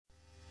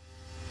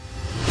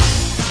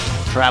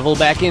Travel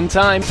back in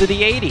time to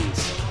the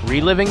 80s,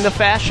 reliving the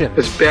fashion.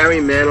 Does Barry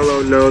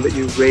Manilow know that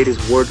you raid his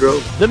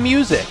wardrobe? The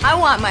music. I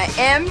want my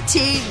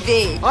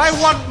MTV. I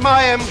want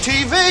my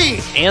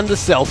MTV. And the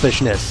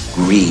selfishness.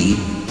 Greed,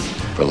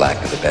 for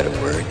lack of a better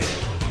word,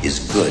 is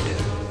good.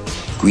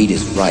 Greed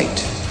is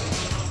right.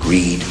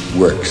 Greed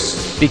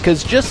works.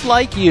 Because just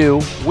like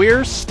you,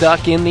 we're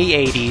stuck in the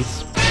 80s.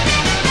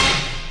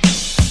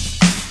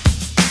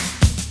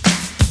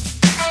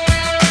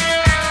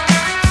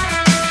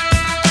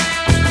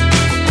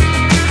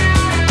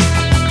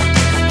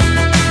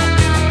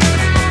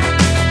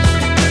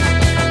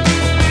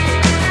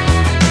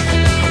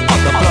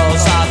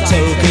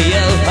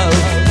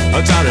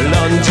 Down in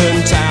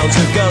London town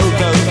to go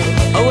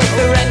with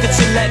the record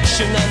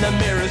selection and the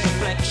mirror's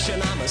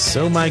reflection.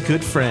 So, my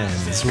good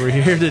friends, we're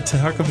here to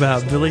talk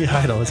about Billy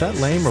Idol. Is that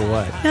lame or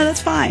what? No,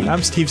 that's fine.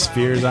 I'm Steve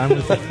Spears. I'm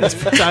with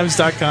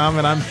Times.com,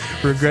 and I'm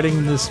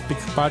regretting this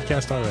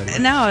podcast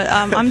already. No,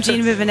 I'm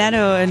Gina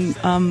Vivanetto, and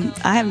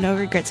I have no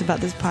regrets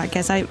about this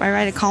podcast. I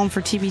write a column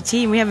for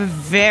TBT, and we have a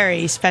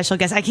very special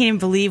guest. I can't even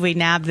believe we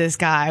nabbed this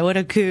guy. What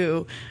a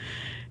coup.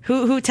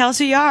 Who tells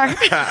who you are?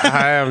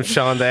 Hi, I'm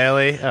Sean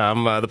Daly.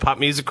 I'm the pop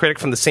music critic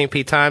from the St.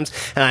 Pete Times,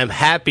 and I'm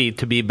happy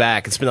to be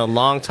back. It's been a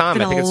long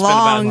time. I think it's been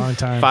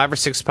about 5 or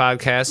 6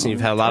 podcasts, and you've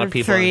had a lot of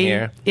people in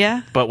here.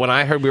 Yeah. But when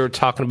I heard we were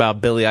talking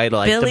about Billy Idol,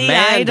 I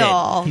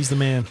demanded He's the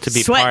man to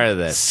be part of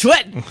this.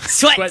 Sweat.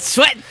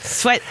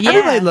 Yeah.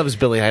 Everybody loves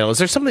Billy Idol. Is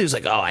there somebody who's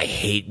like, oh, I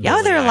hate Billy Idol?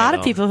 Yeah, there are a lot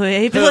of people who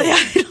hate Billy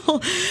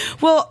Idol.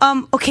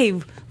 Well, okay.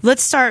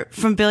 Let's start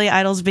from Billy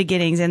Idol's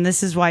beginnings, and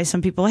this is why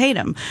some people hate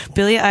him.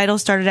 Billy Idol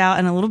started out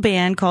in a little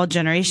band called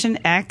Generation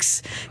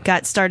X,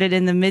 got started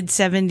in the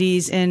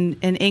mid-'70s in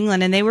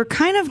England, and they were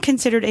kind of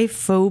considered a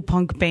faux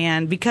punk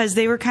band because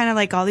they were kind of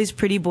like all these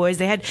pretty boys.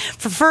 They had,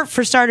 for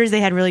starters, they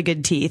had really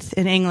good teeth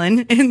in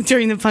England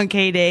during the punk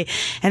heyday,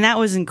 and that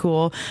wasn't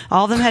cool.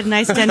 All of them had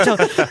nice dental.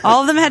 All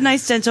of them had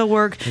nice dental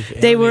work.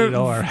 They were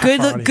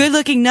good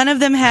looking. None of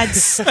them had.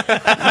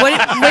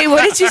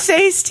 What did you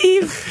say,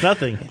 Steve?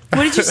 Nothing.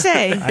 What did you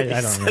say?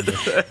 I don't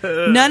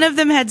remember. None of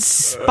them had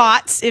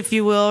spots, if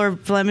you will, or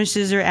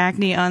blemishes or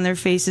acne on their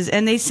faces.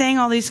 And they sang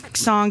all these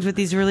songs with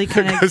these really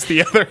kind of... Because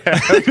the other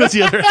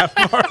half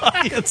of our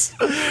audience.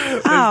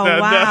 Oh,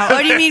 wow.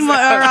 What do you mean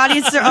our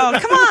audience? Oh,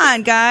 come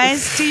on,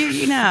 guys. Do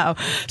you know?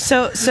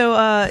 So,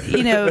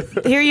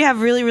 here you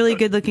have really, really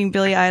good-looking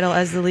Billy Idol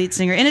as the lead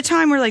singer. In a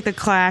time where, like, The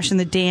Clash and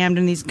The Damned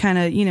and these kind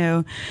of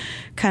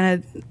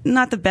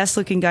not the best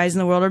looking guys in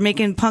the world are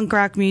making punk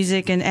rock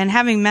music and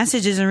having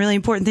messages and really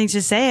important things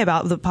to say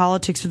about the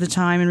politics of the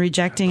time and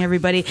rejecting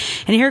everybody.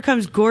 And here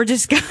comes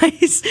Gorgeous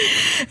Guys.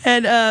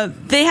 And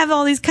they have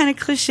all these kind of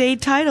cliche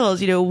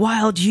titles,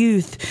 Wild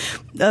Youth,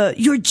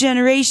 Your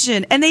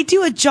Generation. And they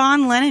do a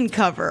John Lennon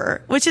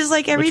cover, which is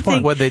like everything. Which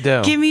one? What'd they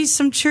do? Give Me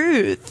Some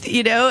Truth,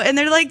 And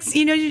they're like,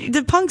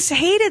 the punks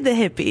hated the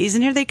hippies.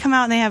 And here they come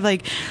out and they have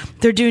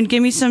they're doing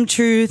Give Me Some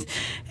Truth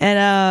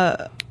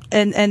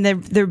and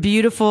they're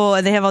beautiful,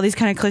 and they have all these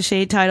kind of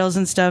cliche titles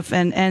and stuff,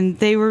 and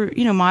they were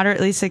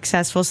moderately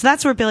successful. So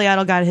that's where Billy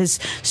Idol got his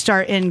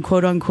start in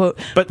quote unquote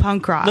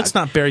punk rock. Let's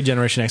not bury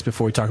Generation X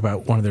before we talk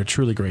about one of their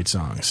truly great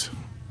songs,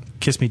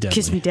 "Kiss Me Deadly."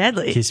 Kiss Me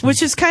Deadly,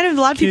 which is kind of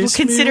a lot of people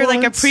consider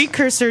like a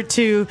precursor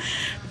to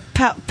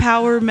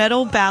power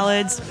metal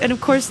ballads, and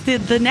of course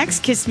the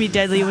next "Kiss Me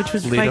Deadly," which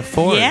was Lita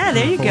Ford. Yeah,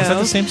 there you go. Was that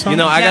the same song?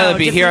 I gotta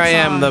be here. I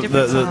am song,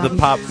 the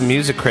pop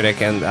music critic,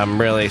 and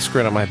I'm really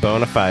screwing up my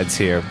bona fides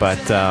here.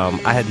 But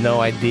I had no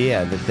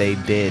idea that they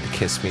did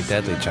 "Kiss Me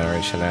Deadly,"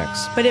 Generation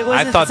X. But it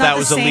wasn't. I thought that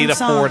was a Lita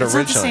Ford original. It's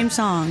not the same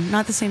song.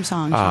 Not the same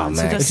song. Oh man,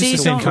 so it's just the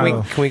same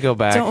can we go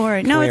back? Don't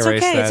worry. No, it's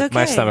okay. It's okay.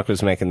 My stomach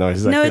was making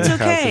noises. No, it's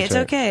okay. It's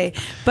okay.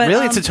 But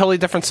really, it's a totally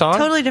different song.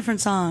 Totally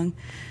different song.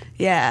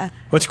 Yeah.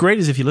 What's great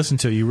is if you listen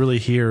to it, you really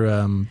hear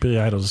Billy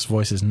Idol's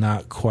voice is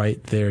not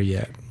quite there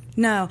yet.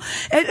 No.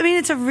 I mean,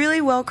 it's a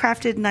really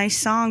well-crafted, nice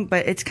song,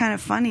 but it's kind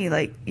of funny.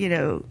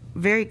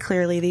 Very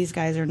clearly these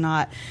guys are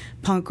not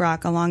punk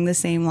rock along the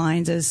same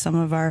lines as some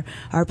of our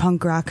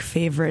punk rock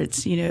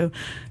favorites,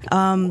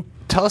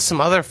 Tell us some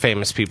other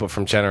famous people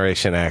from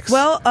Generation X.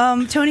 Well,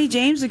 Tony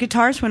James, the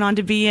guitarist, went on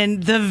to be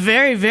in the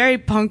very, very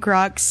punk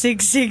rock Sigue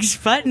Sigue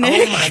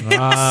Sputnik. Oh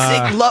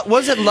my God.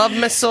 Was it Love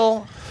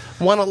Missile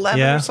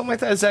 111 or something like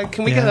that? Is that?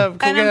 Can we get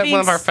one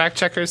of our fact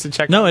checkers to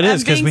check? No, it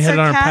is because we had it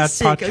on our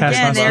podcast.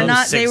 Again,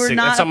 they were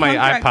not on my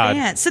iPod.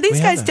 Band. So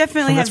these guys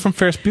definitely have. That's from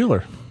Ferris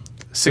Bueller.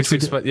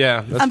 6 but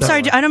yeah. I'm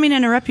sorry, I don't mean to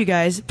interrupt you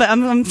guys, but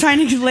I'm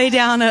trying to lay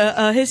down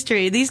a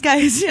history. These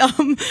guys,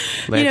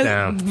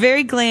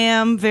 very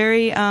glam,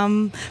 very,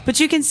 but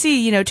you can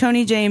see,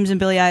 Tony James and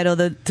Billy Idol,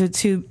 the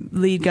two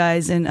lead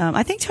guys, and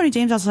I think Tony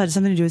James also had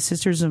something to do with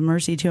Sisters of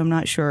Mercy too. I'm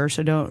not sure,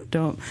 so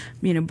don't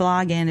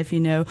blog in if you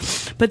know.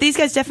 But these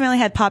guys definitely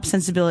had pop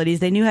sensibilities.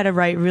 They knew how to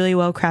write really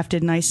well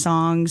crafted, nice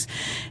songs,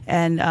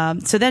 and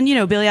so then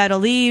Billy Idol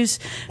leaves.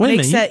 Wait a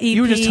makes minute, that EP.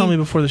 you were just telling me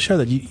before the show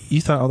that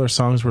you thought all their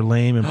songs were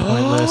lame and plain.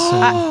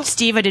 Pointless.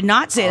 Steve, I did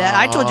not say that.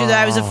 I told you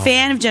that I was a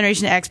fan of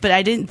Generation X, but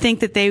I didn't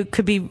think that they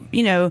could be,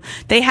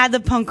 they had the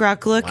punk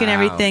rock look and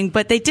everything,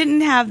 but they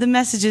didn't have the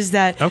messages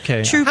that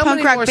true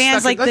punk rock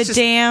bands like The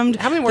Damned,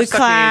 The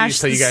Clash,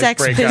 the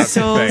Sex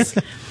Pistols.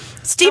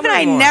 Steve and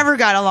I never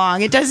got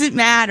along. It doesn't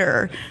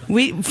matter.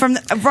 Right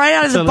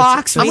out of the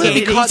box, I'm going to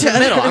be caught in the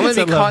middle. I'm going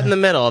to be caught in the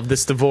middle of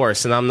this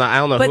divorce, and I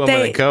don't know who I'm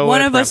going to go with.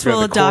 One of us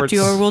will adopt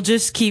you, or you'll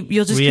just keep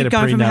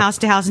going from house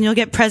to house, and you'll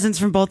get presents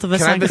from both of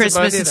us on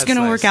Christmas. It's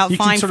going to work out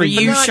fine for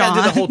you, Sean. I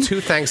did the whole 2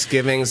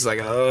 Thanksgivings, all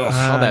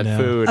that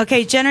food.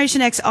 Okay,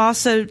 Generation X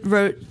also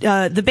wrote.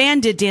 The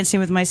band did "Dancing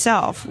with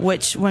Myself,"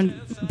 which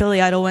when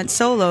Billy Idol went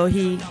solo,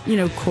 he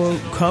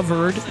quote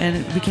covered, and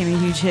it became a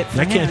huge hit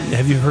for him.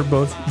 Have you heard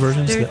both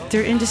versions?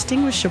 They're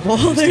indistinguishable.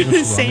 They're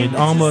the same.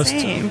 Almost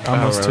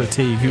to a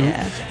T.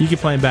 You can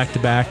play them back to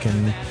back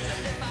and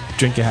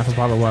drink a half a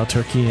bottle of Wild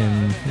Turkey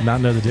and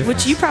not know the difference.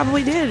 Which you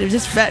probably did,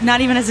 just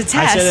not even as a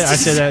test. I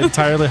said that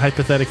entirely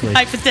hypothetically.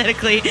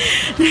 Hypothetically,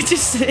 it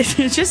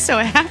just so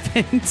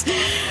happens.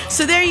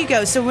 So there you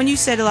go. So when you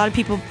said a lot of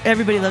people,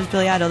 everybody loves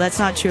Billy Idol, that's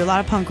not true. A lot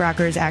of punk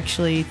rockers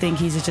actually think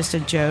he's just a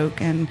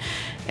joke, and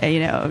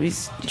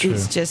he's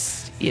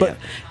just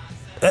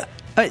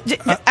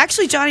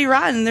actually, Johnny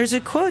Rotten. There's a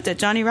quote that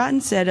Johnny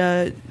Rotten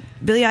said.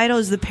 Billy Idol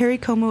is the Perry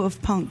Como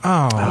of punk.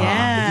 Oh,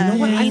 yeah. You know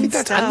what? I think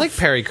I like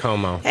Perry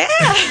Como. Yeah,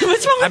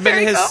 what's wrong with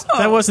Perry Como?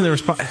 That wasn't the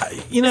response.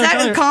 Is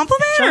that a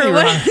compliment or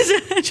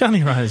what?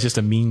 Johnny Rotten is just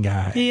a mean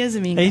guy. He is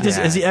a mean guy.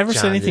 Has he ever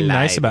said anything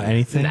nice about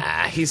anything?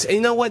 Nah, you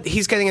know what?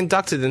 He's getting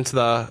inducted into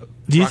the.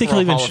 Do you think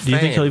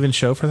he'll even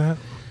show for that?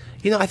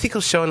 I think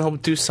he'll show and he'll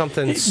do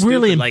something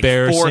really stupid,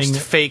 embarrassing, like forced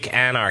fake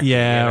anarchy.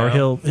 Yeah,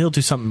 or he'll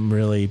do something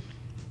really.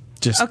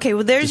 Okay,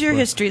 well, there's your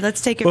history.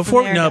 Let's take it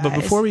from there, guys. But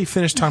before we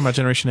finish talking about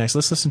Generation X,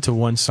 let's listen to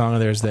one song of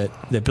theirs that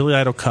Billy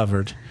Idol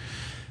covered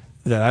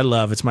that I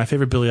love. It's my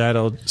favorite Billy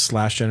Idol /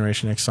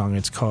 Generation X song.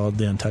 It's called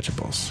The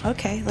Untouchables.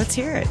 Okay, let's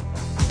hear it.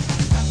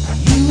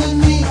 You and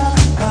me are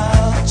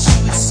about to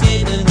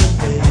escape in the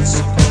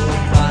face of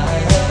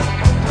fire,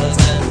 love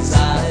and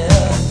desire.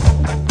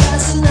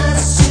 That's a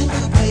nice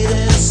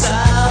syncopated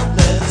sound.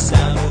 Let us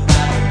down with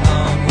that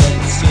long when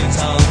the skin's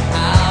all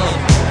out.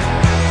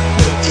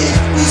 It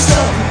was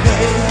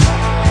okay.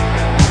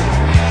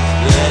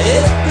 Yeah,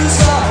 it was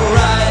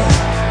alright.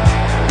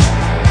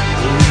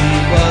 We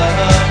were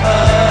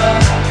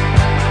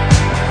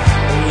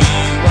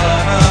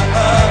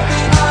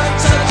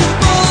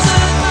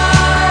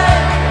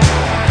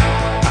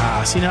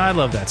See, now I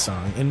love that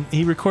song, and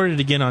he recorded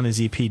it again on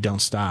his EP "Don't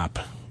Stop."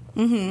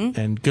 Mm-hmm.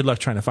 And good luck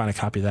trying to find a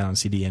copy of that on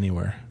CD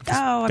anywhere.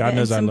 God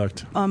knows I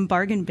looked.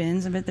 Bargain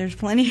bins. I bet there's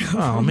plenty of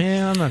them. Oh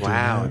man, I'm not doing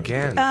that.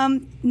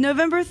 Again.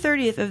 November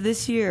 30th of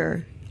this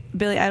year,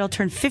 Billy Idol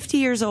turned 50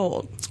 years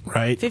old.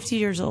 Right. 50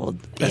 years old.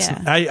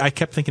 I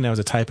kept thinking that was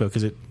a typo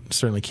because it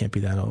certainly can't be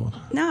that old.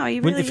 No,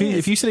 he really is.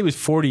 If you said he was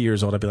 40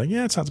 years old, I'd be like,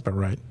 yeah, it sounds about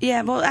right.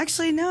 Yeah, well,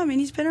 actually, no. I mean,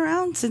 he's been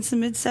around since the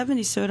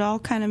mid-'70s, so it all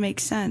kind of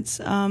makes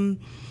sense.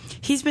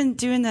 He's been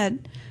doing that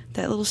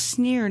little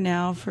sneer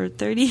now for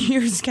 30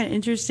 years. It's kind of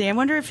interesting. I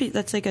wonder if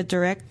that's like a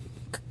direct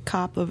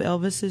cop of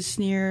Elvis's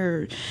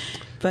sneer.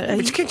 But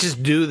you can't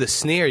just do the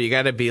sneer. You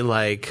got to be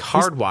like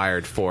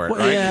hardwired for it,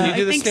 right? Yeah, Can you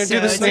do the sneer? So.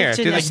 Do the sneer.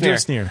 Do the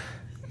sneer.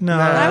 No,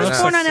 I was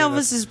born on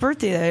Elvis's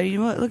birthday,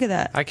 though. Look at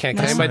that. I can't.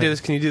 Can anybody do this?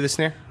 Can you do the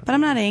sneer? But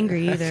I'm not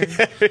angry either.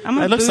 I'm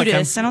a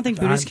Buddhist. I don't think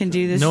Buddhists can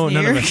do this. No,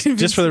 sneer. none of us.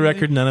 Just for the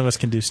record, none of us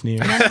can do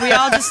sneer. We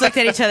all just looked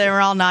at each other and we're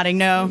all nodding.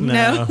 No. Wait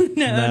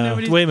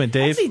a minute,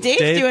 Dave. Actually,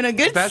 Dave's doing a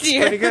good That's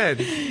sneer. pretty good.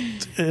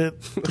 It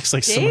looks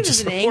like someone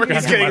just. Dave,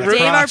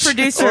 our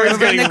producer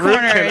over in the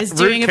corner, is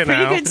doing a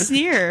pretty good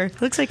sneer.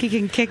 Looks like he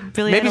can kick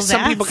Billy Maybe Idol's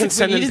some ass people can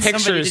send in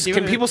pictures.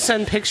 Can people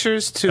send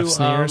pictures to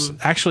sneers?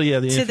 Actually,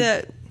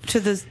 yeah.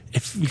 Could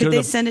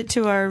they send it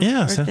to our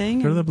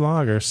thing? Go to the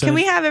blog or send. Can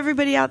we have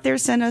everybody out there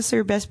send us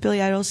their best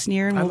Billy Idol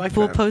sneer, and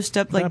we'll post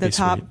up like the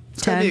top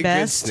 10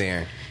 best.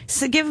 Sneer.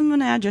 So give them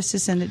an address to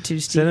send it to,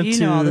 Steve. Send it you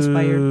know all this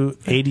by your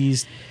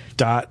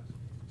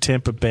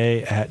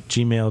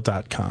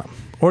 80s.tampabay@gmail.com.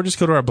 Or just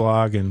go to our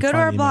blog and go to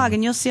our blog,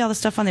 and you'll see all the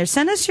stuff on there.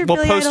 Send us your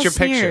Billy Idol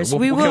sneers.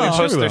 We will.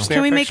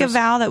 Can we make a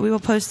vow that we will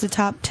post the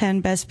top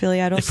 10 best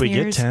Billy Idol sneers? If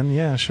we get 10,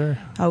 yeah, sure.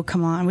 Oh,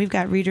 come on. We've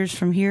got readers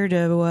from here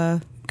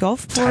to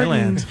Gulfport,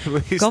 Thailand,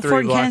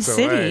 Gulfport, and Kansas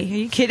City. Are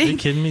you kidding? Are you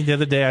kidding me? The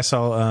other day I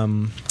saw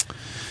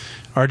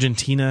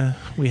Argentina.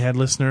 We had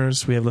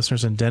listeners. We have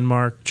listeners in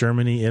Denmark,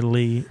 Germany,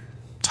 Italy,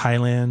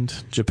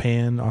 Thailand,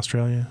 Japan,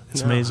 Australia.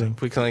 It's amazing.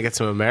 If we can only get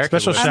some American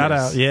special listeners. shout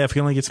out. Yeah, if we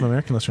can only get some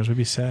American listeners, we'd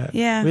be sad.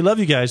 Yeah. We love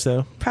you guys,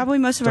 though. Probably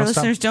most of our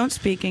listeners don't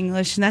speak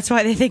English, and that's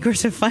why they think we're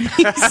so funny.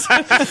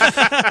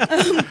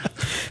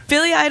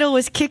 Billy Idol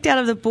was kicked out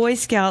of the Boy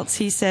Scouts,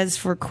 he says,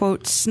 for,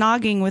 quote,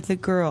 snogging with a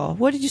girl.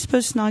 What did you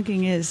suppose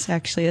snogging is,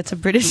 actually? That's a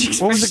British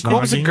expression.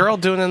 What was a girl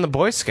doing in the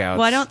Boy Scouts?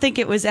 Well, I don't think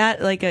it was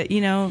at, like, I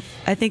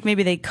think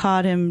maybe they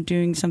caught him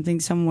doing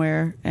something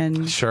somewhere.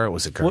 And sure, it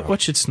was a girl.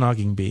 What should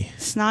snogging be?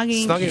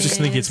 Snogging snogging. You just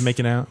think it's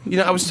making out? You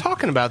know, I was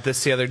talking about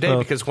this the other day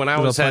because when I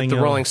was at the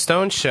Rolling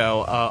Stone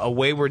show, a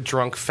wayward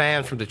drunk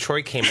fan from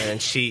Detroit came in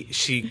and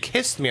she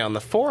kissed me on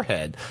the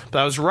forehead. But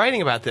I was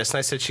writing about this and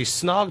I said she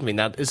snogged me.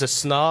 Now, is a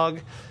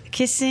snog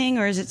kissing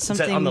or is it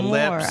something on the more?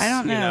 lips? I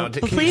don't know.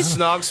 Can Please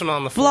you snog someone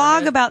on the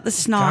blog forehead? about the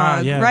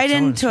snog. Write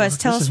into us.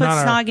 Tell us what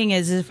snogging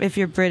is if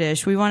you're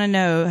British. We want to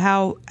know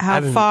how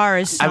far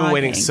is snogging. I've been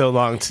waiting so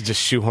long to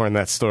just shoehorn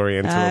that story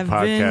into a podcast.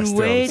 I've been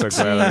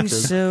waiting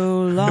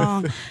so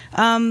long.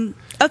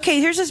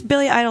 Okay, here's this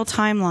Billy Idol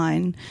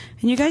timeline.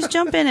 And you guys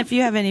jump in if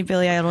you have any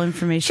Billy Idol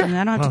information. Sure.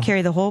 I don't have to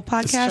carry the whole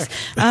podcast.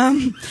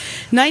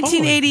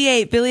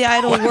 1988, Billy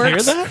Idol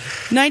works.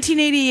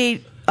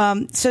 1988.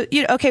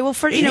 Okay, well,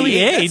 for what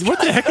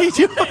the heck are you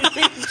doing?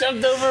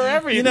 Jumped over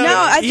everything. No,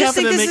 I just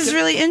think this is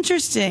really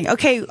interesting.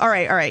 Okay, all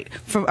right.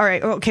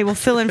 Okay, we'll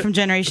fill in from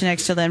Generation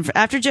X till then.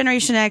 After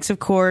Generation X, of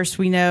course,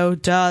 we know,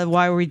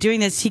 why were we doing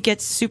this? He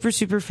gets super,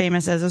 super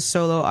famous as a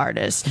solo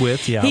artist.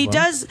 With the album.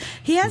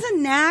 He has a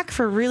knack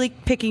for really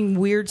picking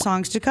weird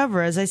songs to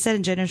cover. As I said,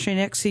 in Generation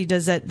X, he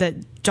does that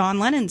John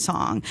Lennon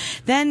song.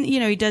 Then,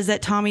 he does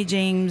that Tommy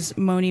James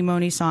Moni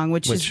Moni song,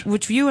 which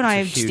you and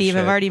I, Steve,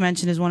 have already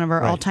mentioned is one of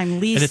our all-time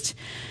least.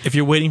 If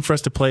you're waiting for us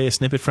to play a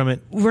snippet from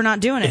it, we're not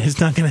doing it. It's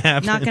not going to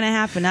happen. Not going to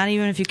happen. Not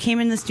even if you came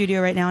in the studio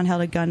right now and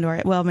held a gun to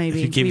our. Well,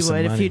 maybe we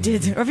would if you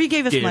did, or if you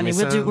gave us money.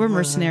 We're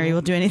mercenary.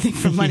 We'll do anything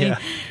for money.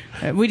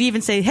 Yeah. We'd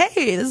even say,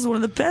 "Hey, this is one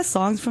of the best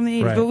songs from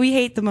the '80s." Right. But we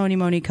hate the Moni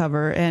Moni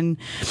cover, and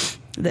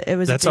it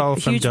was all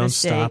from huge Don't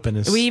mistake. Stop.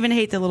 And we even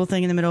hate the little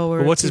thing in the middle.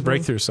 Where what's his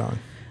breakthrough song?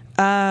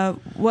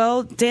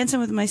 Well, Dancing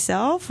with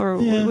Myself, or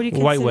what do you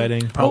consider? White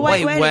Wedding. Well,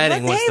 White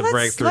Wedding was the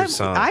breakthrough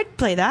song. I'd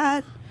play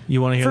that. You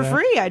want to hear that? For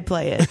free, I'd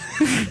play it.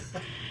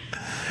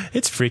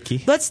 It's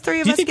freaky. Let's three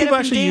of us. Do you think get people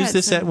up actually and use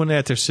this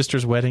at their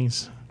sisters'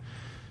 weddings?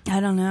 I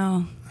don't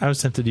know. I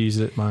was tempted to use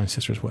it at my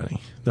sister's wedding.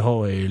 The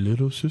whole "Hey,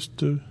 little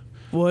sister,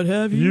 what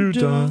have you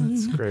done?"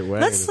 It's a great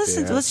wedding. Let's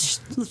listen to. Let's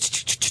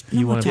just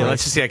cue it up.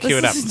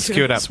 Let's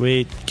cue it up.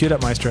 Sweet. Cue it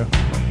up, Maestro.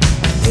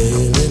 Hey,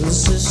 little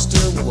sister,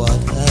 what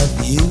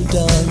have you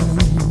done?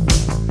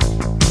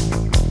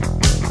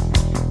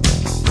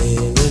 Hey,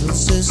 little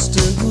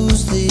sister,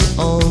 who's the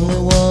only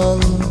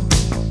one?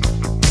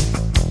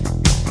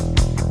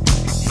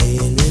 Hey,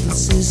 little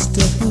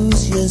sister,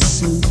 who's your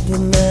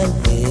Superman?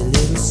 Hey,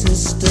 little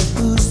sister,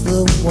 who's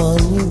the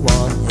one you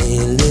want? Hey,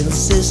 little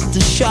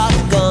sister,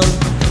 shotgun.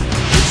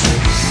 It's a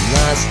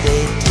nice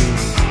day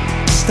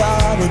to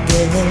start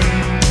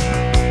again.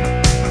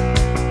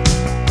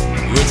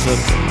 It's a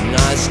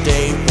nice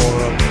day for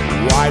a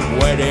white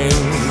wedding.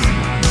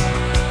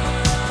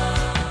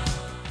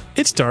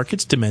 It's dark,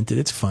 it's demented,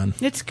 it's fun.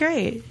 It's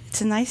great.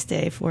 It's a nice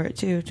day for it,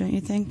 too, don't you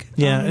think?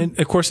 Yeah, and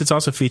of course it's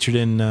also featured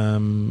in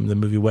the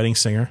movie Wedding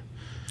Singer.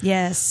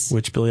 Yes.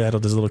 Which Billy Idol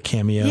does a little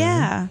cameo.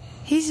 Yeah.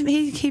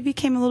 He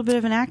became a little bit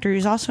of an actor. He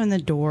was also in The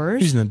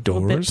Doors. He's in The Doors.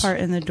 A little bit part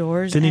in The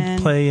Doors. Didn't he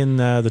play in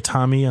the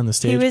Tommy on the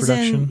stage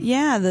production?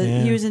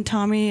 He was in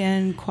Tommy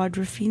and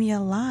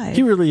Quadrophenia Live.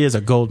 He really is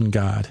a golden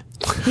god.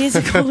 He is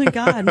a golden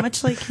god,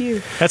 much like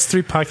you. That's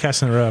 3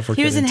 podcasts in a row.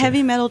 He was in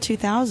Heavy Metal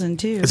 2000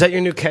 too. Is that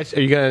your new catch?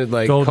 Are you gonna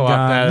golden co-opt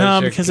god? that?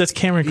 No, because that's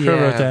Cameron Crowe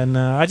wrote that, and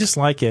I just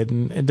like it,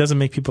 and it doesn't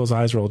make people's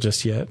eyes roll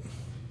just yet.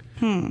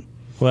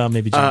 Well,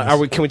 maybe.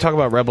 Can we talk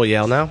about Rebel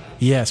Yell now?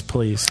 Yes,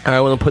 please. I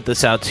want to put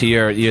this out to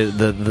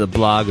the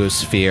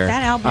blogosphere.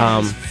 That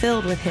album is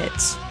filled with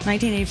hits.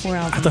 1984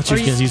 album. I thought you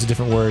were going to use a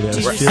different word.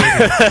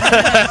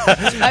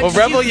 Well,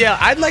 Rebel Yell.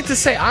 I'd like to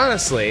say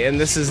honestly, and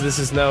this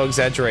is no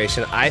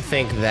exaggeration. I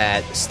think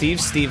that Steve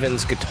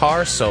Stevens'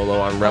 guitar solo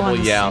on Rebel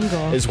Yell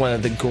is one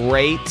of the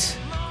great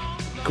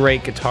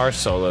guitar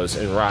solos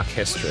in rock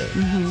history.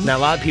 Mm-hmm. Now, a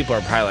lot of people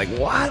are probably like,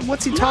 "What?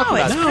 What's he talking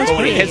about?" But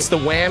when he hits the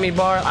whammy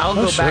bar, I'll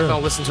go back and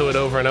I'll listen to it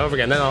over and over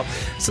again. Then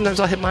sometimes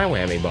I'll hit my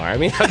whammy bar. I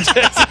mean,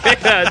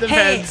 it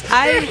depends.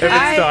 If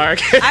it's dark.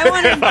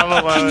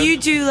 Can you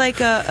do like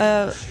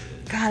a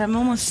God, I'm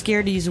almost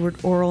scared to use the word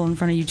oral in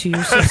front of you two.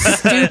 You're so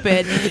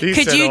stupid.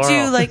 Could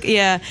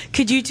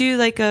you do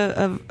like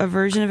a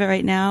version of it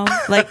right now,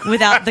 like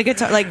without the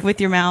guitar, like with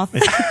your mouth?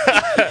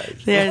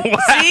 There.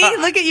 See,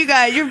 look at you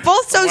guys. You're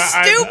both so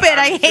stupid.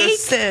 I hate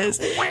this.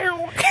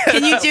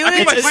 Can you do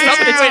it?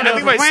 I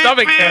think my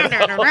stomach can.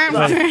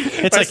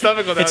 My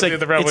stomach will not do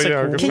the Rebel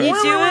Yell. Can you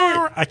do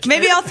it?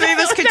 Maybe all 3 of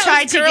us could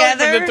try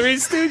together. The Three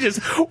Stooges.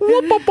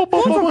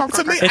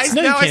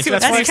 I see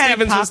what Steve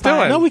Stevens was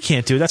doing. No, we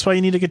can't do it. That's why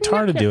you need a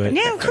guitar to do it.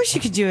 Yeah, of course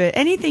you could do it.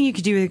 Anything you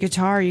could do with a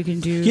guitar, you can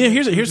do. Yeah,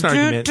 here's an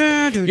argument.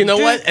 You know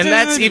what? And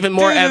that's even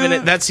more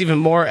evident. That's even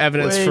more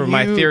evidence for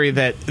my theory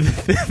that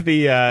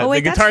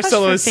the guitar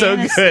solo is so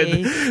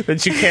good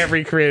that you can't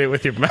recreate it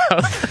with your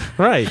mouth.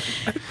 Right.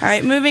 All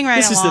right, moving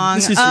right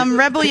along.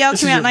 Rebel Yell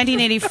came out in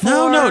 1984.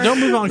 No, don't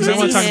move on because I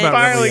want to talk about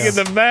spiraling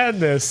into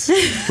madness.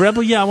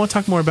 Rebel Yell. I want to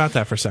talk more about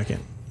that for a second.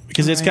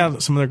 Because it's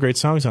got some other great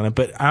songs on it.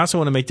 But I also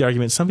want to make the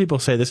argument, some people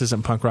say this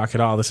isn't punk rock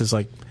at all. This is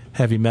like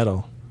heavy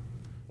metal.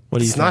 What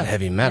do you think? It's not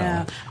heavy metal.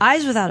 Yeah.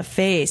 Eyes Without a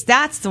Face.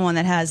 That's the one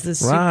that has the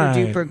super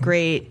duper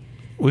great.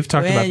 We've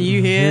talked When about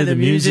you hear the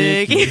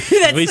music.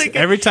 That's like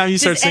every time you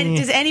start singing.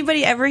 Does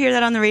anybody ever hear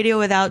that on the radio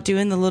without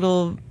doing the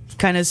little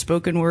kind of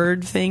spoken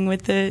word thing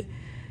with it?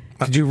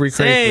 Did you recreate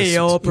Say this?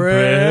 your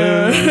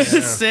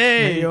prayers.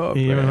 Say your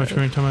You remember what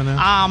prayers. we're talking about now?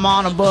 I'm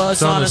on a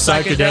bus on a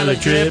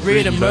psychedelic trip,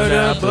 reading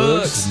murder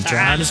books, and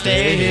trying to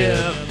stay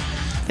here.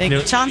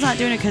 Sean's not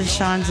doing it because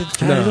Sean's a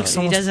drunk.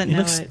 He doesn't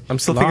know it. I'm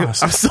still thinking.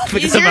 Lost. I'm still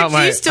thinking You about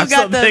my. still I'm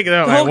got still thinking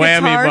about the my whole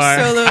whammy guitar bar.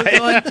 solo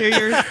going through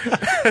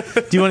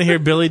your. Do you want to hear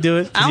Billy do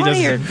it? 'Cause I he want to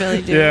doesn't hear do-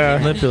 Billy do it. Yeah.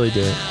 Let Billy do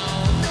it.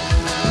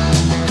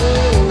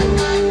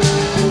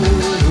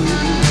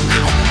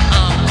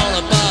 I'm on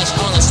a bus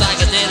on a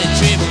psychedelic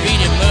trip,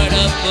 reading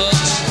murder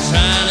books,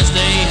 trying to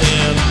stay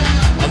hip.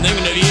 I'm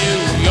thinking of you,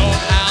 you're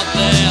out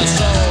there,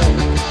 so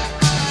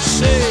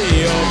say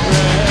your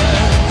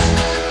prayers,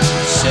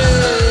 say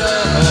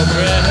your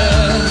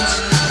prayers,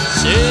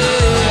 say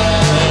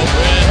your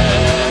prayers.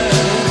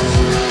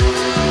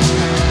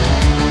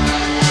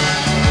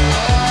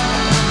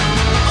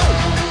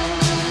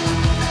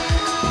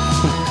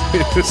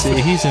 See,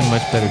 he's in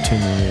much better tune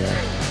than we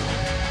are.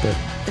 But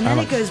And then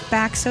it goes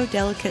back so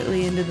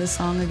delicately into the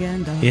song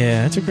again. Dum,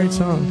 yeah, it's a great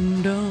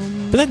song.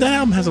 dum. But that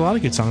album has a lot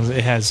of good songs.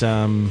 It has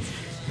Blue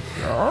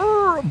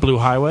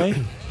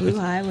Highway. Blue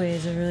Highway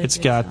is a really It's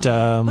good got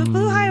song. But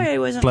Blue Highway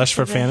wasn't Blush much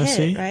for of a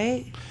Fantasy. hit,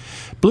 right?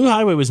 Blue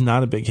Highway was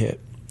not a big hit.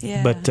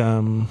 Yeah. But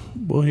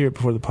we'll hear it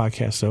before the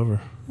podcast's over.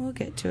 We'll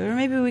get to it. Or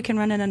maybe we can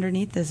run it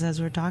underneath this as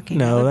we're talking.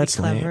 No, That would be that's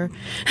lame. clever.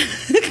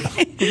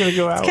 We're going to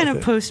go out It's kind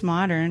with of it.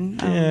 postmodern.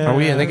 Yeah. Are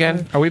we in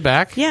again? Are we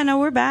back? Yeah, no,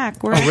 we're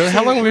back. We're Oh, really?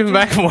 How long have we been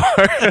back for?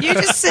 You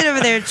just sit over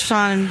there,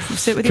 Sean, and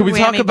sit with Can your we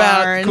talk whammy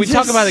about? bar and Can we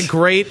talk just- about a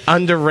great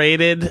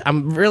underrated?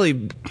 I'm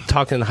really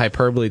talking in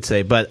hyperbole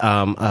today, but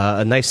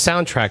a nice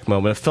soundtrack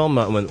moment, a film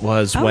moment,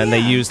 was when they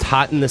used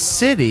 "Hot in the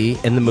City"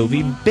 in the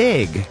movie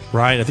Big.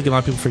 Right. I think a lot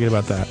of people forget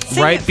about that.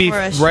 Sing it for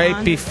us, right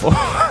Sean. before.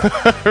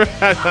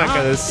 I'm not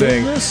gonna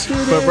sing,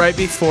 but right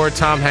before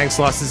Tom Hanks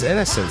lost his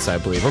innocence, I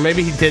believe, or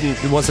maybe he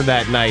didn't. It wasn't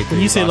that night. That When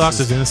he you say lost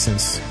his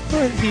innocence,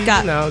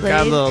 Got got a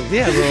laid. little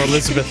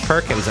Elizabeth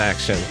Perkins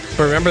action.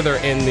 But remember, they're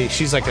in the.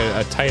 She's like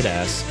a tight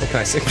ass. What can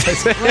I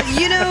say?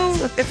 Well, you know,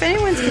 if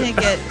anyone's going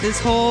to get this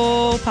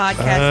whole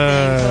podcast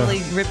thing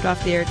totally ripped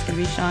off the air, it's going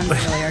to be Sean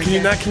Bailey. Can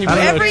you not? Can you? I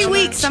don't know, Every Chase-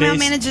 week, somehow Chase-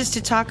 manages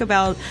to talk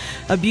about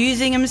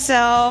abusing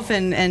himself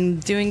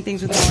and doing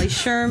things with Molly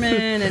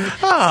Sherman. And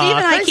Steve and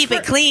I thanks keep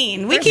it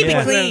clean. We thanks keep for-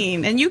 it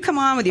clean. And you come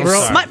on with your We're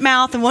all- smut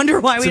mouth and wonder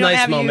why It's we a don't nice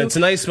have moment. you. It's a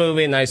nice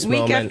movie, a nice week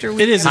moment. after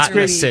week. It is. It's after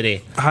Hot in the week.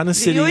 City. Hot in the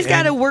City. You always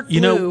got to and, work blue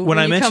you know, when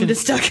I you mentioned come to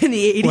Stuck in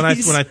the 80s.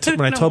 when I don't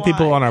told know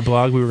people why. on our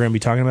blog we were going to be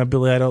talking about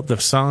Billy Idol, the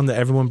song that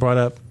everyone brought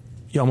up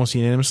almost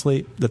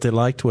unanimously that they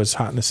liked was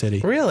 "Hot in the City."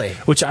 Really?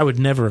 Which I would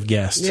never have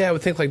guessed. Yeah, I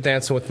would think like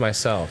Dancing with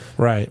Myself.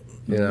 Right.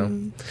 You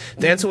know,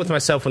 Dancing with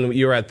Myself when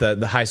you were at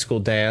the high school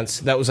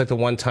dance. That was like the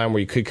one time where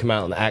you could come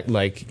out and act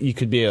like you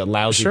could be a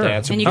lousy Sure.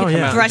 dancer. And you Oh, can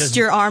yeah. thrust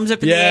your arms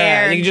up in the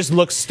air. and you can just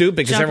look stupid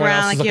because jump everyone around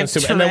else like is you looking have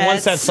stupid. And then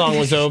once that Tourette's. song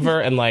was over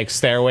and like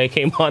Stairway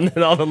came on,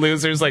 and all the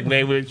losers like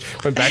maybe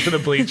went back to the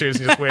bleachers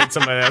and just waited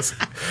somebody else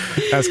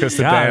ask us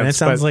to God, dance.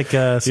 that sounds But-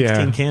 like 16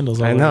 yeah. candles.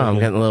 All I know. over I'm again.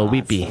 getting a little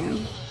weepy.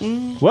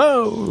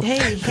 Whoa.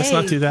 Hey, Let's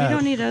not do that. You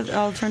don't need an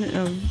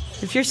alternative.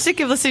 If you're sick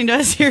of listening to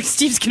us here,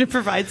 Steve's going to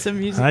provide some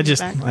music. I in the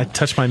just background. I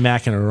touched my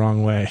Mac in a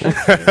wrong way.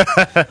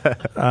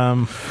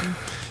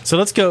 So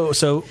let's go.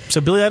 So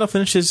Billy Idol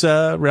finishes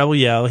Rebel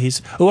Yell.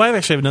 I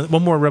actually have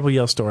one more Rebel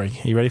Yell story.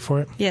 Are you ready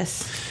for it?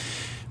 Yes.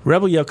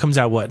 Rebel Yell comes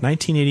out what?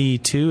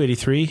 1982,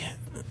 83?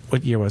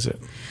 What year was it?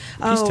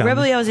 Please Oh, tell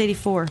Rebel me. Yell was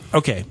 84.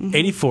 Okay,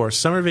 84,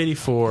 summer of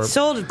 84.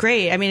 Sold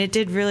great. I mean, it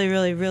did really,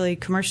 really, really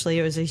commercially.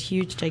 It was a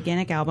huge,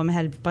 gigantic album. It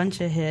had a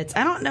bunch of hits.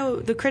 I don't know.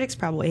 The critics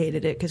probably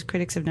hated it because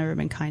critics have never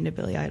been kind to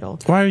Billy Idol.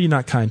 Why are you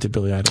not kind to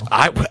Billy Idol?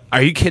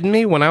 Are you kidding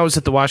me? When I was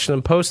at the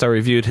Washington Post, I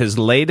reviewed his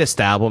latest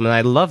album and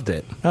I loved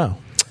it. Oh,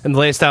 And the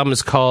latest album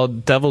is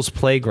called Devil's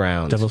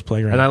Playground. Devil's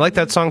Playground. And I like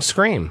that song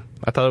Scream.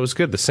 I thought it was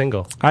good, the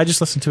single. I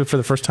just listened to it for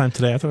the first time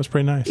today. I thought it was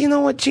pretty nice. You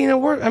know what, Gina?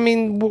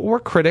 We're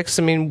critics.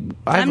 I mean,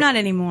 I'm not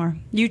anymore.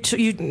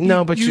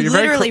 No, but you you're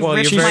very literally well,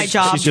 ripped you're very, my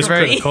job she's just from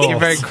me. critical. You're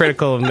very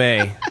critical of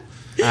me.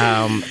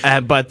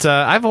 But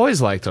I've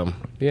always liked him,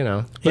 you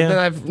know. But Yeah. then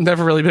I've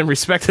never really been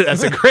respected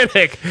as a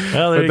critic.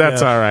 Well, there but you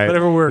that's go. all right.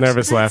 Whatever works.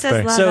 Nervous That laugh says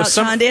there. a lot So about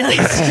some- Sean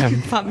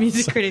Daly's pop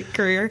music critic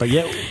career. But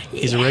yet,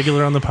 he's a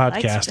regular on the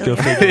podcast. Go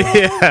Billy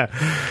figure. Idol.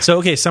 So,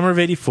 okay, summer of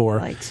 84.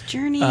 Likes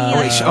Journey. Oh,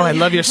 I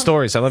love your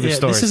stories. I love your Yeah,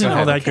 stories. this isn't Go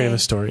all ahead. that great of a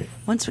story.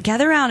 Once we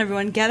gather around,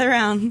 everyone, gather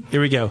around.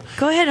 Here we go.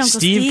 Go ahead, Uncle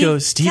Steve.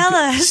 Tell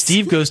us.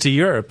 Steve goes to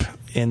Europe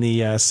in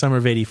the summer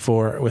of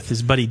 84 with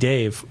his buddy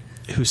Dave,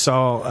 who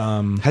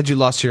saw... Had you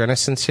lost your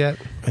innocence yet?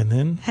 and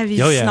then... Have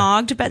you Oh, yeah.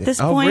 snogged at this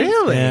Oh, point?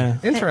 really? Yeah.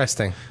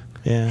 Interesting.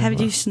 Yeah. Have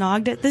you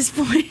snogged at this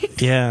point?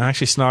 Yeah, I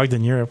actually snogged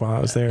in Europe while I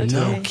was there, too.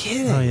 No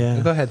kidding. Oh, yeah.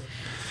 Go ahead.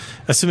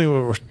 Assuming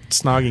what we're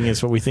snogging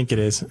is what we think it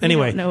is.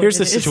 Anyway, know here's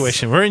what the it is.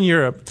 situation. We're in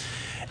Europe,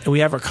 and we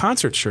have our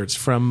concert shirts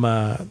from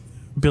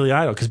Billy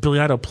Idol, because Billy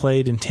Idol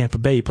played in Tampa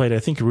Bay. He played, I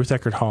think, Ruth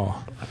Eckerd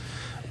Hall.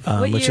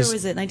 What which year is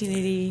was it?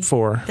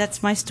 1984.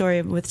 That's my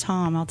story with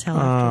Tom. I'll tell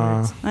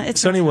afterwards.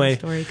 It's so not anyway, my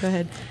story. Go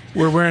ahead.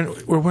 We're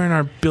wearing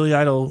our Billy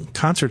Idol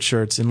concert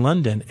shirts in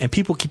London, and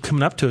people keep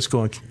coming up to us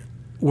going,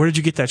 "Where did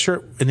you get that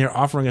shirt?" And they're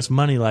offering us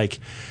money, like,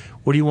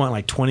 "What do you want?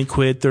 Like 20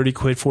 quid, 30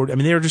 quid, 40?" I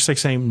mean, they were just like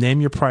saying,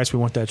 "Name your price. We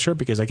want that shirt,"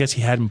 because I guess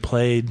he hadn't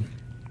played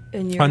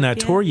on that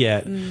tour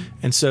yet.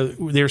 And so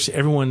there's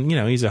everyone,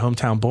 he's a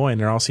hometown boy, and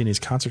they're all seeing these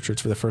concert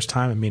shirts for the first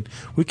time. I mean,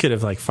 we could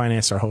have like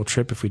financed our whole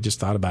trip if we just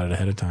thought about it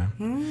ahead of time.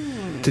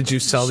 Did you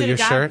sell your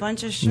got shirt? A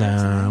bunch of shirts.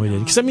 No, we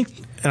didn't. Because and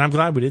I'm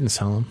glad we didn't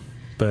sell them,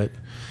 but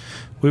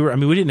we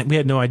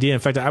had no idea. In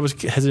fact, I was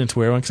hesitant to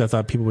wear one because I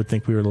thought people would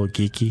think we were a little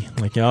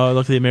geeky. Like, oh,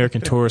 look at the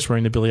American tourists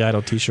wearing the Billy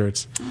Idol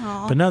t-shirts.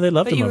 Aww. But no, they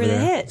loved them you over were the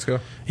there. hit. Let's go.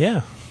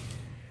 Yeah.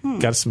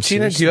 Got some.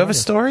 Gina, do you have a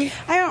story?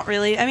 I don't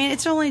really. I mean,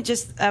 it's only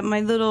just my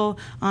little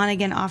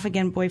on-again,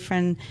 off-again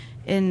boyfriend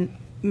in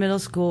middle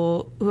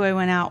school who I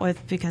went out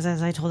with because,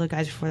 as I told the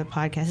guys before the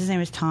podcast, his name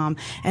was Tom.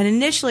 And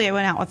initially I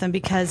went out with him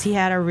because he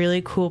had a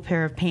really cool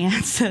pair of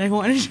pants that I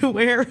wanted to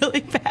wear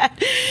really bad.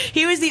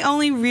 He was the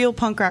only real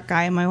punk rock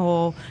guy in my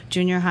whole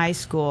junior high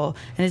school.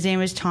 And his name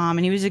was Tom.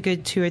 And he was a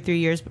good 2 or 3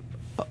 years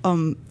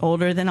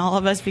older than all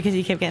of us because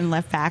he kept getting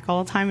left back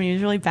all the time. And he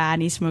was really bad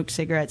and he smoked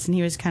cigarettes. And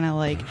he was kind of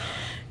like,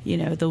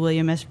 the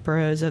William S.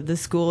 Burroughs of the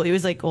school. He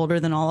was like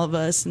older than all of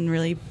us and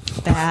really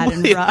bad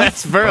and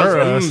rough.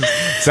 Burroughs.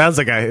 Sounds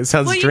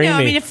dreamy.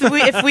 I mean,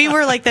 if we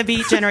were like the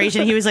Beat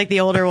generation, he was like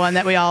the older one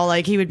that we all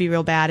like. He would be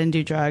real bad and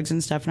do drugs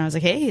and stuff. And I was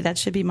like, hey, that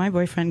should be my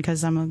boyfriend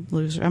because I'm a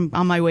loser. I'm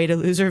on my way to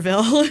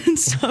Loserville and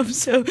stuff.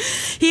 So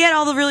he had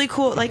all the really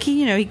cool. Like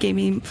he gave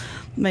me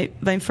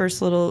my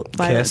first little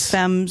Violet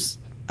Femmes.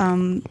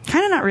 Kind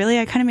of not really.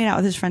 I kind of made out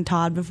with his friend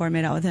Todd before I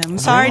made out with him.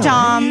 Sorry,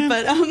 Tom,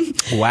 but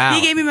wow.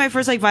 He gave me my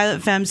first like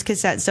Violet Femmes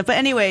cassette stuff. But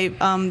anyway,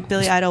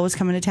 Billy Idol was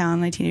coming to town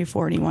in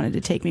 1984, and he wanted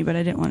to take me, but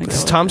I didn't want to go.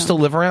 Does Tom still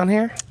live around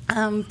here?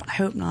 I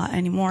hope not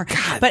anymore.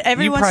 But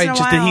every once in a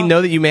while, did he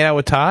know that you made out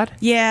with Todd?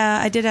 Yeah,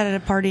 I did at a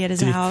party at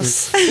his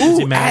house. Was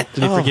he mad?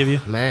 Did he forgive you?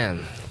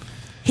 Man.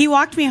 He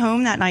walked me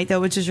home that night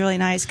though, which was really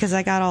nice because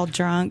I got all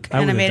drunk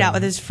and I made out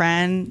with his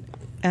friend.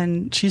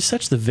 And she's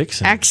such the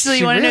vixen. Actually,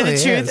 you want to know the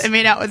truth? I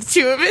made out with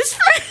 2 of his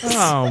friends.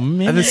 Oh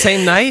man! At the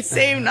same night?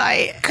 Same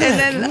night. Good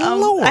and then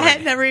I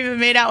had never even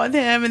made out with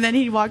him. And then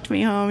he walked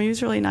me home. He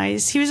was really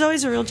nice. He was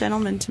always a real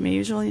gentleman to me. He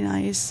was really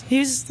nice. He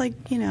was like,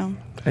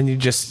 And you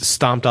just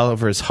stomped all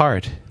over his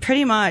heart.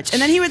 Pretty much.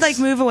 And then he would like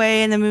move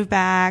away and then move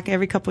back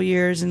every couple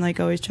years and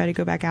like always try to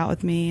go back out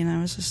with me. And I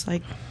was just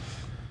like,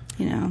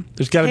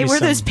 there's got to be wear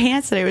those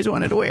pants that I always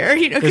wanted to wear,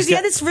 because he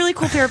had this really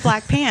cool pair of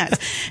black pants,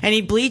 and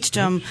he bleached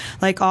them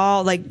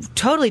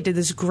totally did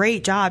this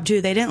great job too.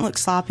 They didn't look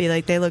sloppy,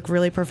 like they look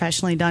really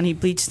professionally done. He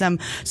bleached them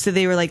so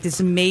they were like this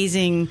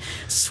amazing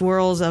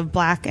swirls of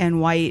black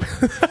and white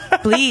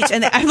bleach.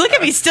 And look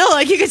at me still,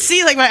 like you could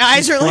see, like my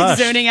eyes are like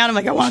zoning out. I'm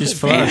like, I want those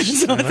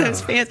pants. I want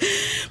those pants.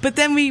 But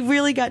then we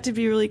really got to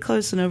be really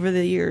close, and over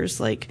the years,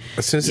 like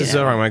as soon as it's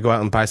over, I'm gonna go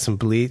out and buy some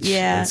bleach.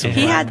 Yeah, and some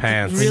he black had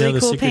pants. really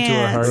cool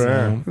pants.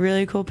 Right.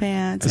 Really cool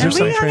pants. Is And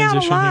there we some hung out a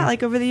transition lot, here?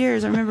 like over the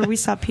years. I remember we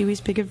saw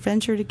Pee-wee's Big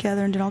Adventure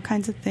together and did all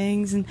kinds of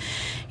things. And,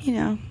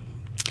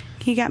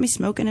 he got me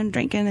smoking and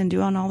drinking and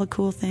doing all the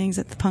cool things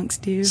that the punks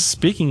do.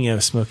 Speaking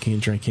of smoking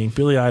and drinking,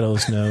 Billy Idol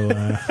is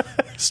no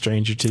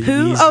stranger to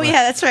Who? these. Oh,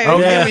 yeah, that's right.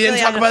 Okay, we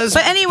didn't talk about this.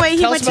 But anyway,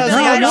 he went to Billy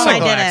Idol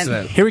and I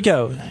didn't. Here we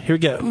go.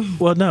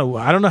 Well, no,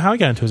 I don't know how he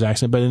got into his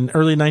accident, but in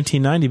early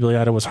 1990, Billy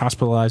Idol was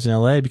hospitalized in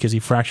L.A. because he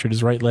fractured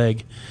his right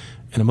leg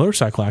in a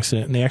motorcycle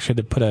accident, and they actually had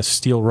to put a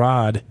steel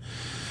rod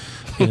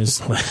in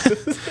his leg.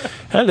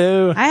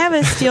 Hello. I have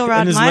a steel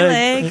rod in my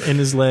leg. In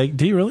his leg.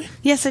 Do you really?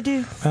 Yes, I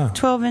do. Oh.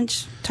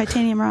 12-inch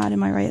titanium rod in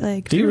my right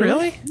leg. Do you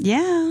really?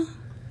 Yeah.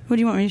 What do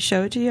you want me to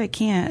show it to you? I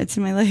can't. It's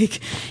in my leg.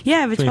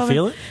 Yeah, but Can you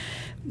feel it?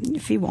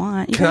 If you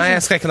want. Can I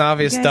ask like an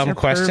obvious dumb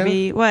question?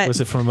 Pervy. What? Was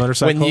it from a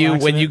motorcycle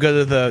accident? When you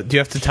go to do you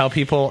have to tell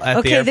people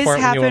at the airport? Okay,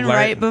 this happened when you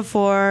right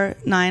before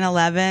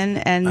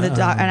 9/11, and and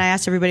I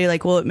asked everybody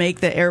like, will it make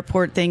the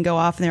airport thing go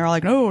off? And they were all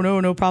like,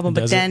 no problem.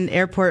 But then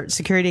airport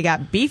security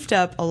got beefed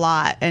up a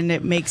lot, and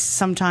it makes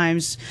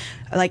sometimes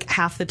like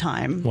half the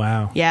time.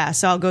 Wow. Yeah,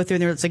 so I'll go through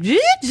and it's like,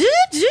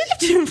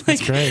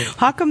 That's great.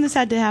 How come this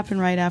had to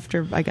happen right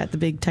after I got the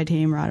big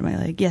titanium rod in my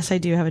leg? Yes, I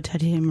do have a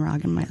titanium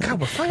rod in my leg.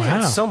 God, we're finding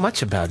out so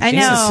much about I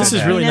Jesus. know. This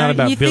is really not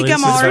about you Billy. Think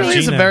I'm already, This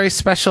is a very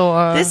special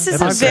This is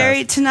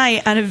podcast.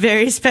 tonight on a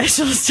very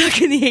special Stuck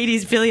in the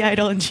 80s Billy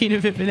Idol and Gina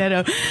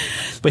Pimpinetto.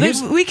 But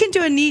we can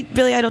do a neat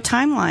Billy Idol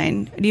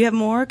timeline. Do you have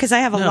more? Because I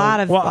have a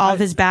lot of all of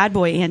his bad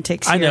boy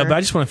antics here. I know, but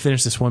I just want to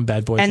finish this one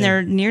bad boy and thing.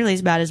 they're nearly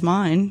as bad as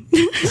mine.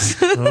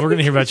 Well, we're going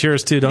to hear about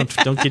yours too. Don't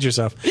kid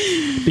yourself.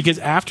 Because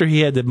after he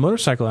had the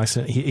motorcycle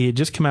accident, he had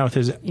just come out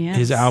with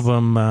his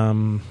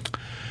album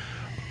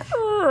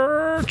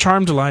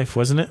Charmed Life,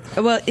 wasn't it?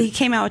 Well, he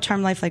came out with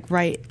Charmed Life like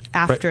right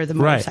after the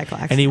motorcycle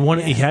accident.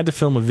 And he had to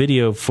film a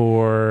video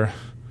for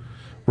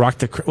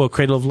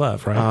Cradle of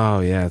Love, right?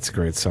 Oh yeah, it's a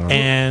great song.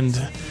 And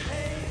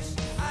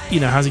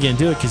how's he going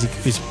to do it? Because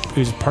he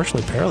was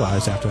partially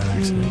paralyzed after that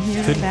accident.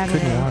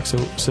 Couldn't walk.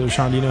 So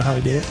Sean, do you know how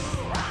he did it?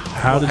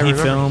 How did he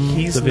film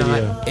he's the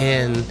video? Not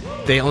in.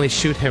 They only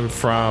shoot him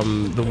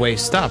from the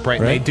waist up, right?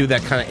 And they do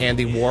that kind of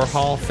Andy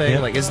Warhol thing.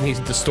 Yep. Like, isn't he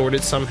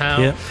distorted somehow?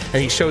 Yep.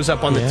 And he shows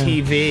up on the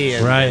TV.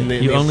 And, right. and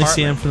You only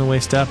see him from the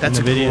waist up. That's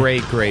in the video. a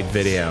great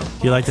video.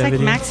 You like It's that like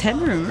video? Max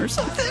Headroom or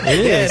something. It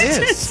is.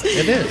 It is.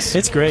 It is.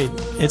 It's great.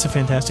 It's a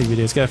fantastic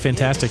video. It's got a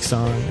fantastic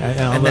song.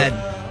 And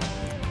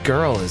that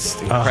girl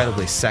is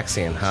incredibly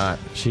sexy and hot.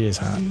 She is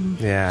hot.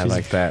 Yeah, I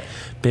like that.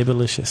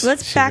 Babylicious.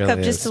 Let's back up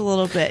just a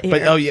little bit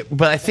here.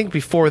 But I think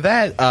before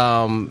that,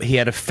 he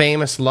had a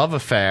famous love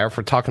affair, if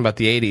we're talking about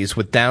the 80s,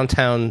 with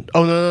Downtown.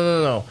 Oh,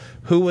 no.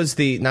 Who was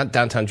not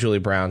Downtown Julie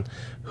Brown?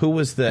 Who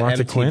was the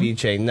Martha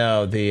MTV?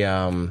 No, the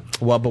Wubba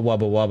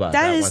Wubba Wubba.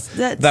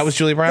 That was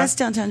Julie Brown? That's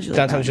Downtown Julie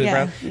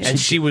Brown. Yeah. And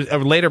she was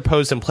later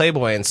posed in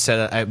Playboy and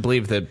said, I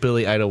believe that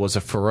Billy Idol was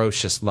a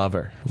ferocious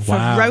lover.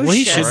 Wow. Ferocious. Well,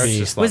 he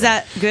should be. Was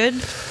that good?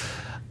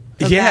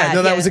 Yeah,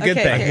 no, that was a good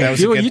thing. That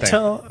was a good you thing.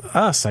 tell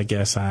us, I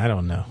guess. I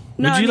don't know.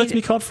 No, Would you I like mean- to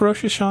be called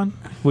ferocious, Sean?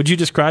 Would you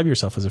describe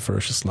yourself as a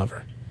ferocious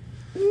lover?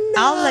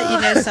 I'll let you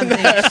know something.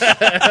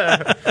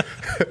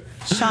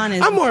 Sean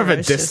is. I'm more of a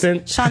ferocious.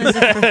 distant. Sean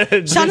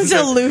is an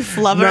aloof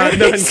lover.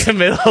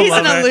 Non-committal He's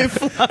lover. an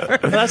aloof lover.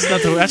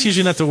 That's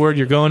usually not the word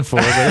you're going for,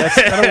 but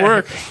that'll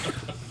work.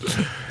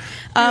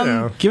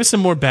 Give us some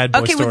more bad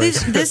boy Okay, well,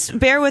 stories. this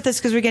bear with us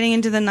because we're getting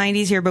into the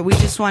 90s here, but we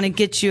just want to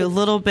get you a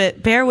little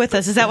bit. Bear with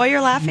us. Is that why you're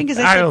laughing? Because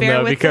I said don't bear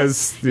know, with because,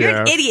 us. You're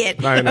an yeah,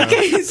 idiot. I know.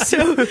 Okay,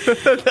 so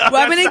well,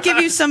 I'm going to give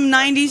you some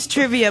 90s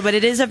trivia, but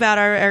it is about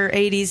our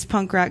 80s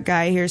punk rock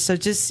guy here. So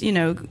just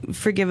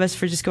forgive us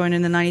for just going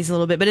in the 90s a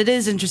little bit, but it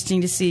is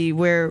interesting to see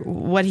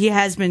what he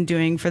has been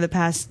doing for the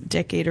past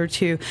decade or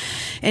two.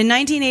 In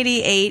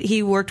 1988,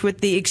 he worked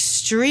with the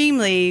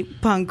extremely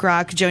punk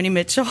rock Joni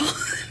Mitchell.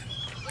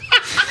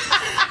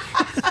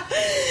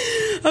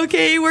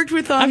 Okay, he worked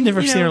with. I've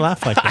never seen her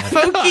laugh like that.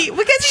 Folky,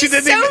 because he's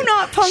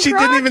not punk rock. She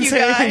didn't even you say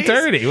guys. anything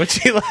dirty. What's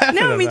she laughing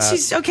No, I mean about?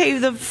 she's okay.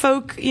 The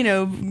folk,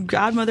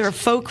 godmother of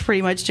folk,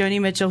 pretty much.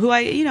 Joni Mitchell, who I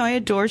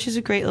adore. She's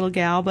a great little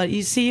gal. But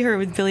you see her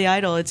with Billy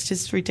Idol, it's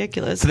just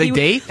ridiculous. Do they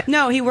date?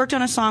 No, he worked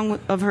on a song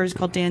of hers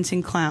called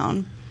 "Dancing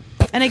Clown."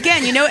 And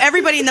again,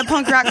 everybody in the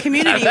punk rock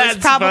community was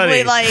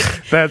probably funny.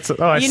 like, I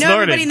snorted,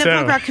 everybody in the too.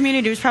 punk rock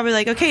community was probably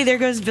like, okay, there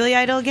goes Billy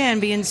Idol again,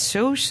 being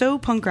so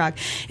punk rock.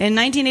 In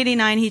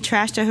 1989, he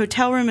trashed a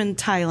hotel room in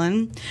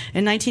Thailand.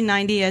 In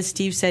 1990, as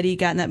Steve said, he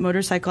got in that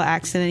motorcycle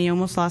accident. He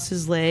almost lost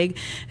his leg.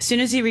 As soon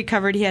as he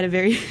recovered, he had a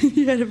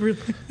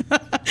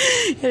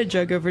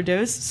drug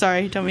overdose.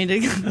 Sorry, don't mean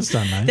to. That's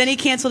not nice. Then he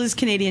canceled his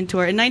Canadian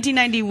tour. In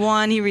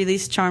 1991, he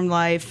released Charmed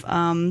Life.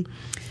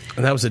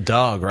 And that was a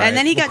dog, right? And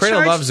then he got Cradle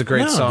charged. of Love is a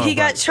great song. He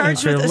got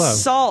charged with Cradle of Love.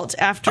 assault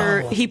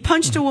after he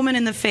punched a woman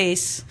in the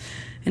face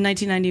in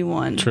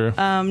 1991. True.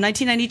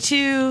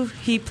 1992,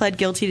 he pled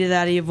guilty to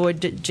that. He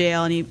avoided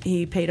jail and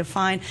he paid a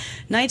fine.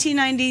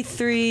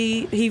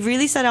 1993, he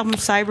released that album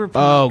Cyberpunk.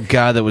 Oh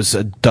God, that was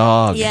a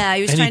dog. Yeah,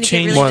 he was And trying he to get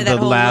changed rid one of of that the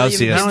whole William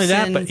lousiest- Not only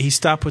that, Gibson. but he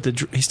stopped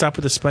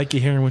with the spiky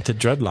hair and went to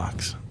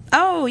dreadlocks.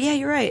 Oh yeah,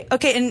 you're right.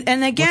 Okay, and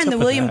What's again, up the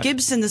with William that?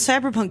 Gibson, the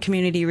cyberpunk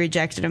community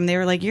rejected him. They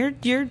were like, "You're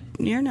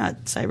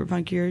not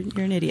cyberpunk. You're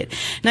an idiot."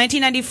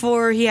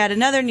 1994, he had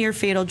another near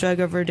fatal drug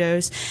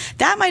overdose.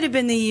 That might have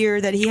been the year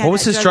that he had. What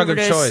was that his drug of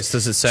overdose. choice?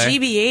 Does it say?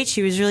 GBH.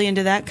 He was really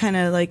into that kind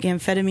of like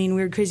amphetamine,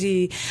 weird,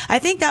 crazy. I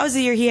think that was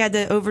the year he had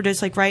the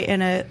overdose, like right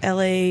in a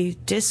LA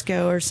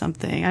disco or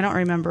something. I don't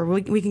remember.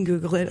 We can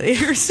Google it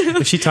later. So.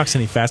 If she talks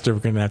any faster,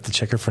 we're going to have to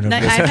check her for no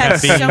I've had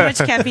so much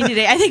caffeine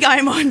today. I think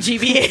I'm on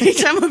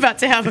GBH. I'm about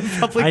to have a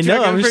public I know,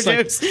 drug I'm just like-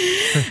 overdose.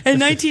 And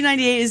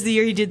 1998 is the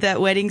year he did that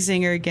Wedding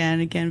Singer again.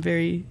 Again,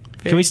 very.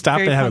 Can we stop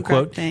very and have a punk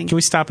rock quote? thing. Can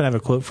we stop and have a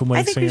quote from I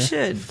Wedding think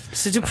Singer? we should.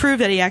 So to prove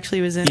that he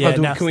actually was in. Yeah, it.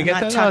 now- Can we get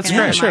I'm that? not Oh, that's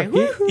talking great. out of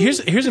my-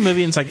 Sure. Here's a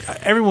movie, and it's like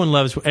everyone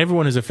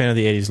who's a fan of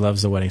the 80s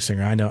loves The Wedding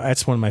Singer. I know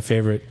that's one of my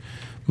favorite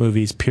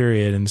movies,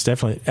 period, and it's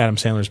definitely Adam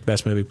Sandler's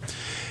best movie.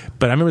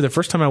 But I remember the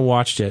first time I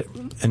watched it,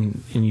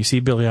 and you see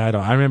Billy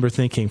Idol, I remember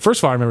thinking,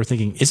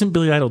 isn't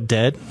Billy Idol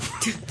dead?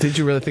 Did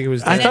you really think it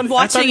was? I And thought- then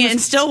watching he it was-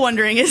 and still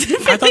wondering, is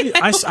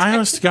it? I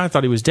honest to God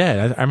thought he was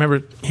dead. I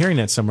remember hearing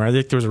that somewhere. I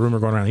think there was a rumor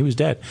going around he was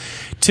dead.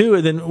 Two,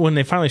 and then when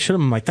they finally showed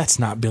him, I'm like, that's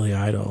not Billy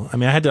Idol. I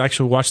mean, I had to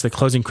actually watch the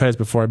closing credits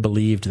before I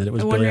believed that it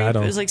was I Billy wonder if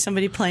Idol. it was like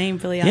somebody playing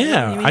Billy Idol.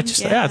 Yeah, you mean?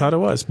 I thought it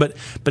was. But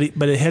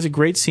it has a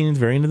great scene at the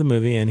very end of the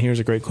movie, and here's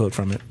a great quote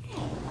from it.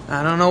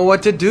 I don't know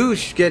what to do.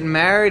 She's getting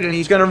married and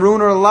he's going to ruin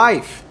her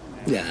life.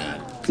 Yeah,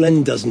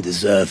 Glenn doesn't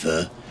deserve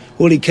her.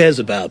 All he cares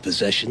about are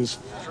possessions.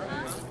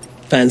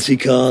 Fancy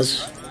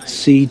cars,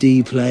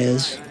 CD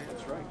players.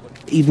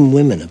 Even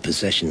women are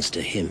possessions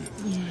to him.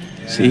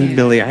 See,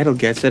 Billy Idol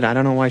gets it. I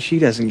don't know why she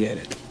doesn't get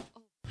it.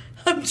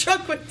 I'm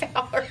drunk with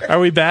power. Are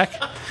we back?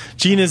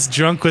 Gina's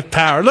drunk with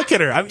power. Look at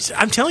her.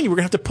 I'm telling you, we're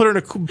going to have to put her in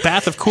a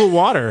bath of cool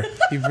water.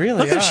 You really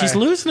Look at her. are. She's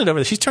losing it over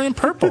there. She's turning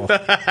purple.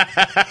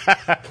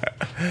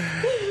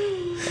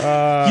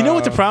 You know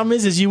what the problem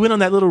is you went on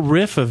that little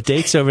riff of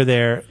dates over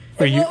there.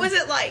 What was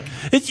it like?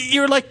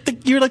 You're like the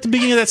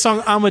beginning of that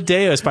song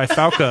Amadeus by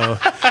Falco.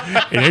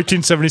 In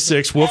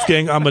 1876,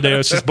 Wolfgang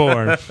Amadeus is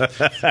born.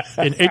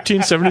 In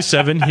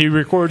 1877, he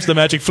records the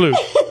magic flute.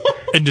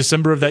 In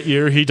December of that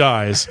year, he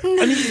dies. I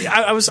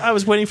mean, I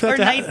was waiting for that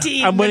to happen.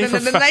 19. I'm waiting for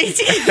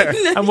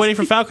 19. I'm waiting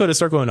for Falco to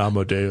start going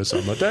Amadeus,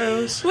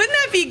 Amadeus. Wouldn't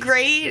that be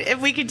great if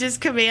we could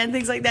just command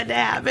things like that to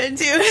happen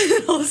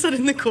too? All of a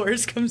sudden, the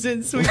chorus comes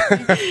in sweet.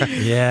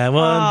 Yeah,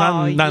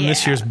 well, not in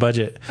this year's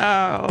budget.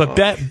 Oh, but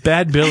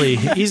Bad Billy,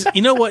 he's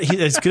you know what?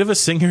 As good of a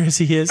singer as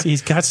he is,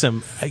 he's got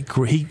some.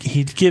 He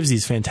gives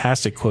these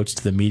fantastic quotes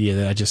to the media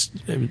that I just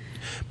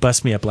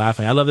bust me up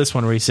laughing. I love this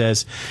one where he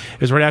says,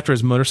 it was right after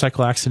his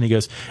motorcycle accident. He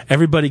goes,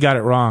 "Everybody got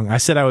it wrong. I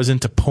said I was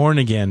into porn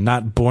again,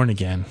 not born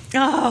again."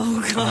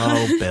 Oh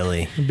God. Oh,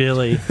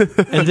 Billy.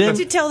 And then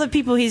to tell the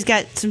people he's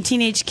got some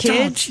teenage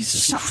kids.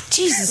 Jesus.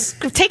 Jesus,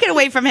 take it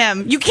away from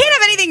him. You can't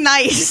have anything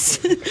nice.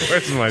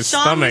 Where's my Sean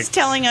stomach? was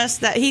telling us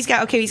that he's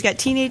got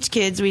teenage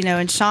kids, we know,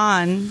 and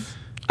Sean,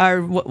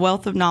 our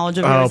wealth of knowledge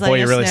of Oh yours, boy,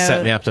 you really know.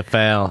 set me up to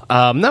fail.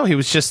 No,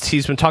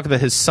 he's been talking to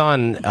his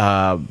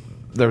son.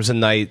 There was a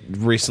night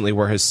recently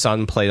where his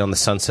son played on the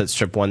Sunset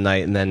Strip one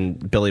night, and then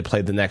Billy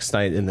played the next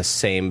night in the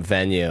same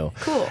venue.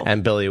 Cool.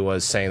 And Billy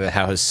was saying that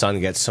how his son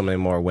gets so many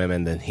more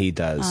women than he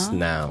does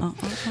now.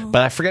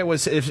 But I forget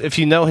if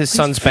you know his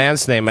son's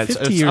band's name. It's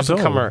 50 years up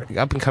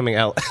and coming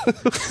out. Yeah,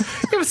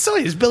 but still,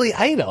 he's Billy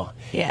Idol.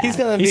 Yeah. He's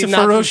a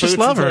ferocious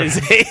lover. He's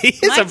a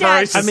My dad-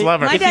 ferocious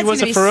lover. my If he dad's was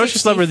gonna a be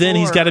ferocious lover, then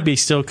he's 64. got to be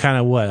still kind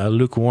of a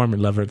lukewarm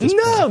lover at this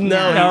point.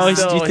 No,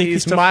 do you think he's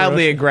he's still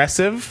mildly ferocious?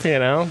 aggressive, you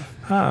know.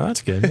 Oh,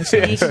 that's good. That's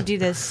You nice. should do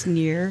the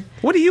sneer.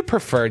 What do you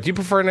prefer? Do you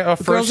prefer a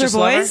Girls or ferocious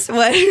boys? lover?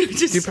 What?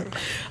 Just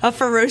a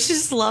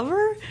ferocious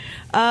lover?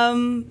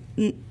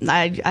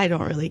 I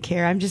don't really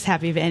care. I'm just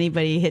happy if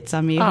anybody hits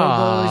on me,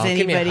 hobos,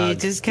 give me a anybody, hug.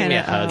 just Give kind me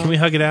of. a hug. Can we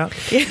hug it out?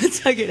 Yeah, let's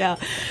hug it out.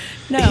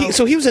 No.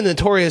 So he was a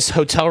notorious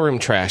hotel room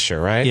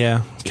trasher, right?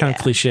 Yeah, kind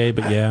of cliche,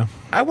 but yeah.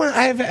 I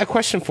have a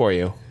question for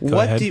you.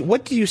 ahead.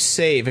 What do you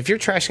save if you're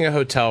trashing a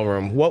hotel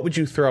room? What would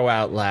you throw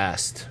out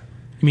last?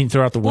 You mean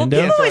throw out the Well,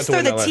 window? people always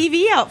throw throw out the the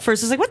TV out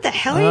first. It's like, what the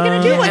hell are you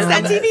going to do once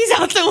that TV's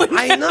out the window?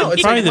 I know.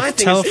 It's Probably like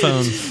the my thing is-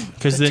 telephone,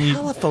 because then you.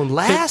 Telephone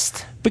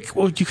last. But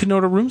well, you can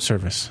order room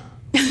service.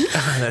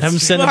 Have them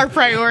send Our them.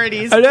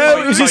 priorities.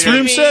 Hello, is this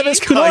room service?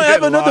 Can Call I your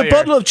have another lawyer.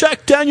 bottle of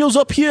Jack Daniels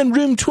up here in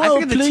room I 12,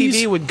 think the please?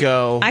 TV would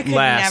go I could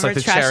last, never like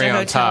the trash cherry a on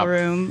hotel top.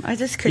 room. I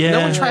just couldn't. Yeah. No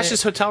one do it.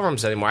 trashes hotel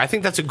rooms anymore. I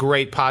think that's a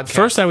great podcast.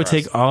 First, I would for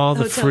us. take all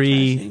the Hotel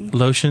free trashing.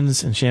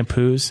 lotions and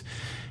shampoos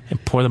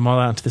and pour them all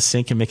out into the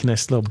sink and make a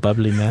nice little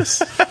bubbly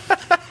mess.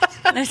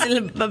 Nice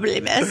little bubbly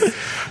mess.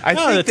 I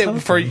think the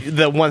that for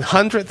the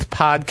 100th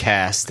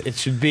podcast, it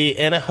should be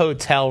in a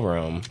hotel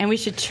room. And we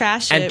should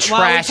trash And it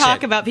while we trash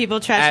talk it about people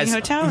trashing as-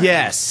 hotel rooms.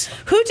 yes.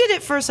 Who did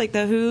it first? Like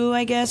the Who,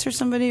 I guess, or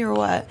somebody, or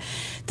what?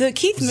 The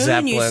Keith Moon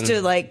Zeppelin, used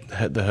to like.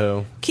 The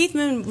Who. Keith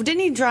Moon, didn't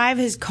he drive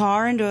his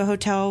car into a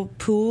hotel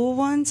pool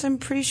once? I'm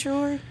pretty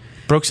sure.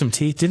 Broke some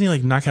teeth. Didn't he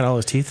like knock out all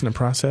his teeth in the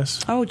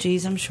process? Oh,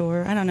 geez, I'm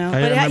sure. I don't know. I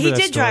But remember he that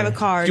did drive a story.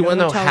 car. Do you want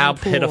to know how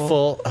pool.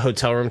 pitiful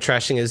hotel room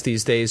trashing is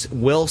these days?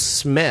 Will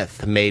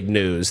Smith made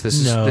news.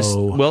 This No.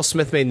 Will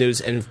Smith made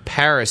news in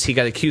Paris. He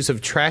got accused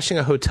of trashing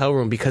a hotel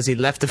room because he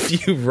left a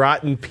few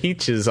rotten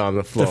peaches on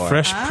the floor. The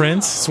Fresh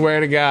Prince. Swear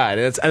to God.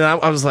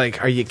 I was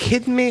like, are you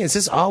kidding me? Is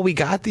this all we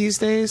got these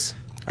days?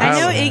 I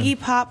know Oh, man. Iggy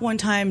Pop one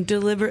time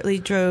deliberately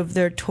drove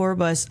their tour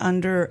bus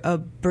under a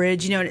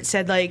bridge, and it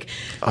said like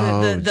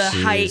the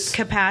jeez. height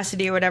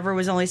capacity or whatever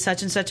was only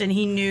such and such, and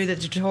he knew that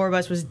the tour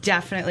bus was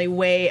definitely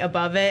way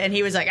above it, and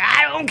he was like,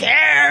 I don't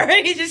care.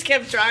 And he just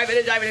kept driving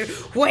and driving, and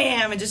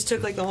wham, and just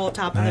took like the whole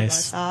top of the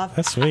Nice. bus off.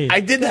 That's sweet.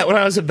 I did that when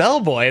I was a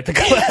bellboy at the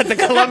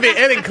Columbia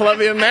Inn in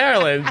Columbia,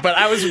 Maryland. But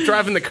I was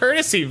driving the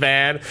courtesy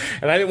van,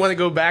 and I didn't want to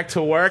go back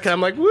to work. And I'm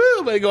like, woo,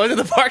 I'm going to go into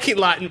the parking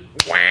lot and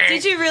wham.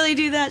 Did you really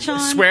do that, Sean?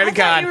 Swear to I thought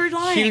God, you were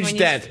lying huge when you-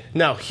 dent.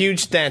 No,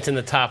 huge dent in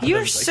the top You're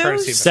of the so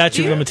courtesy van.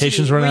 Statute of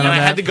limitations running And on I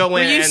that. had to go Were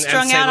in you and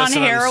strung say, out on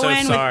 "Listen, I'm so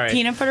heroin sorry." with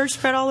peanut butter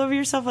spread all over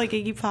yourself like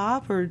Iggy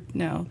Pop, or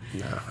no?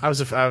 I was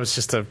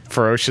just a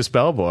ferocious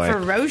bellboy.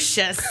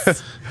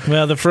 Ferocious.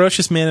 Well, the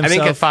ferocious man I himself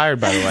didn't get fired,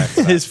 by the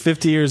way. is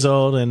 50 years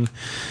old, and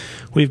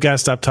we've got to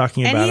stop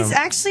talking And about he's him.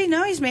 actually,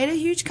 he's made a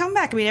huge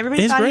comeback. I mean,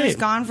 everybody He's thought he great. was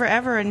gone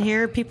forever, and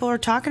here people are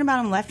talking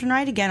about him left and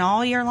right again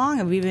all year long.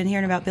 And we've been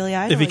hearing about Billy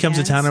Idol. If he comes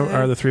to again, town, so-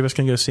 are the three of us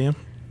going to go see him?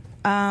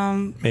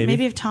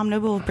 maybe if Tom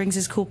Noble brings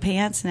his cool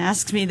pants and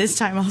asks me this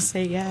time, I'll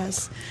say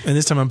yes. And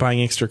this time I'm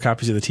buying extra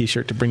copies of the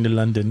T-shirt to bring to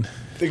London.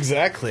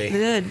 Exactly.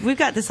 Good. We've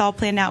got this all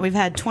planned out. We've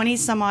had 20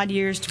 some odd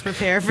years to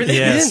prepare for this.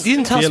 Yes. You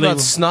didn't tell us Billy- about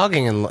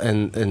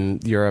snogging in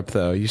Europe,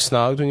 though. You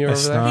snogged when you were I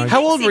over there? snogged.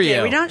 How old were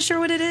We're you? not sure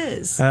what it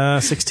is.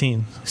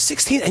 16.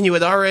 16, and you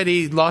had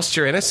already lost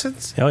your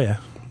innocence? Oh, yeah.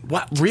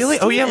 What? Really?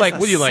 Oh, yeah, is like, a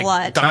what are you, like,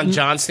 slut. Don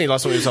Johnson? He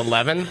lost when he was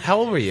 11? How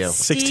old were you?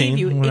 16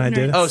 you when I did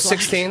ignorant it. Oh, slut.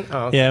 16? Oh,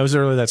 okay. Yeah, it was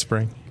early that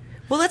spring.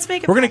 Well, let's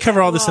make. We're going to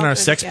cover all this in our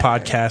sex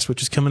podcast,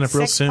 which is coming up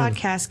real soon.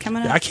 Podcast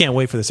coming up. I can't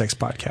wait for the sex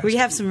podcast. We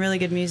have some really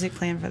good music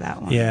planned for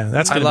that one. Yeah,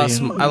 that's. I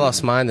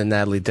lost mine to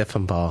Natalie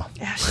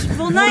Diffenbaugh.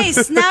 Well,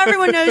 nice. Now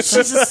everyone knows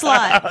she's a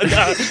slut.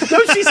 No,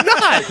 she's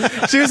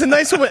not. She was a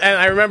nice woman, and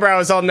I remember I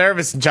was all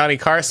nervous. Johnny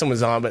Carson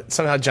was on, but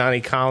somehow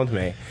Johnny calmed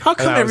me. How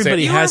come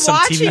everybody has some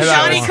TV? You were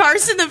watching Johnny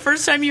Carson the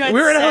first time you had.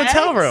 We were in a sex?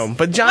 hotel room,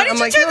 but John. Why did I'm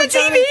you like, turn the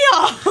TV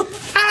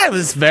off? I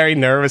was very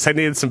nervous. I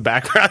needed some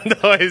background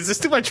noise. There's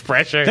too much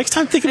pressure. Next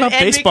time, think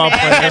about baseball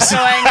players.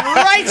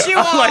 Right you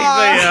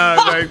are.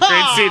 Like the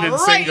great scene in Right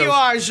Singles. you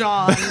are,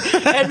 Sean.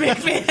 Ed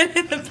McMahon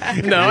in the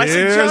back. No, I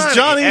said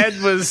Johnny.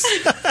 Ed was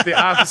the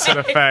opposite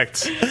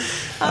effect.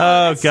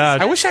 Oh,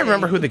 God. I wish I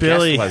remember who the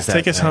Billy, guest was.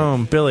 take us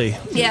home. Billy.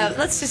 Yeah,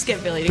 let's just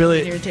get Billy to come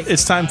in here and take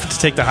it's time to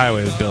take the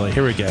highway with Billy.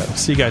 Here we go.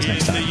 See you guys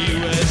next time.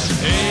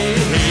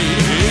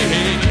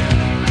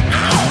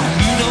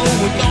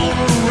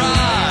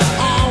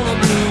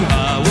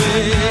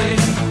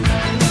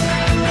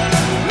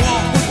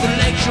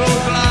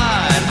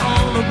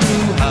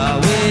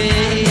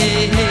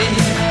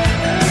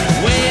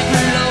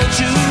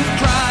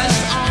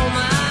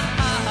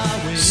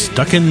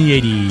 Stuck in the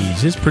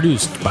 80s is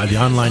produced by the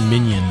online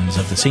minions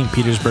of the St.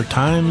 Petersburg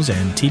Times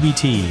and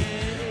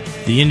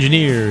TBT. The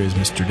engineer is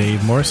Mr.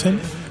 Dave Morrison.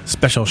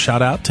 Special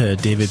shout out to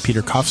David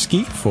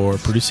Peterkowski for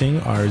producing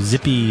our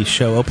zippy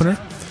show opener.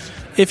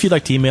 If you'd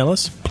like to email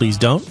us, please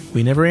don't.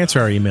 We never answer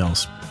our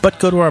emails. But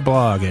go to our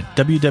blog at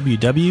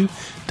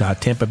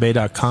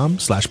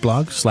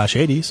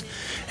www.tampabay.com/blog/80s.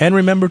 And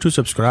remember to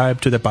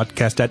subscribe to the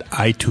podcast at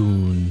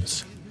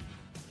iTunes.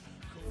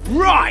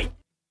 Right!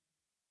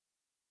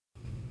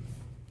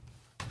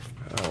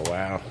 Oh,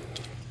 wow.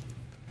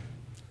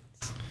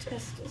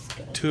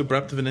 Too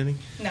abrupt of an ending?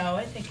 No,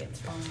 I think it's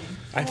fine.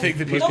 I think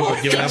that people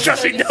have given up.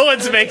 Trust me, no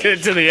one's making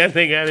it to the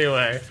ending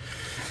anyway.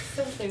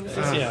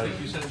 Yeah.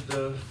 You said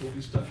we'll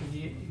be stuck in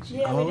the 80s.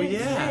 Yeah, Oh,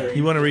 yeah.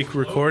 You want to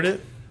record it?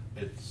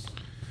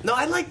 No,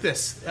 I like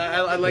this.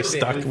 I like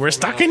We're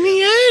stuck in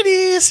the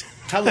 80s.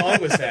 How long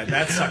was that?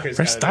 That sucker's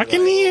We're stuck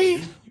in the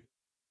 80s.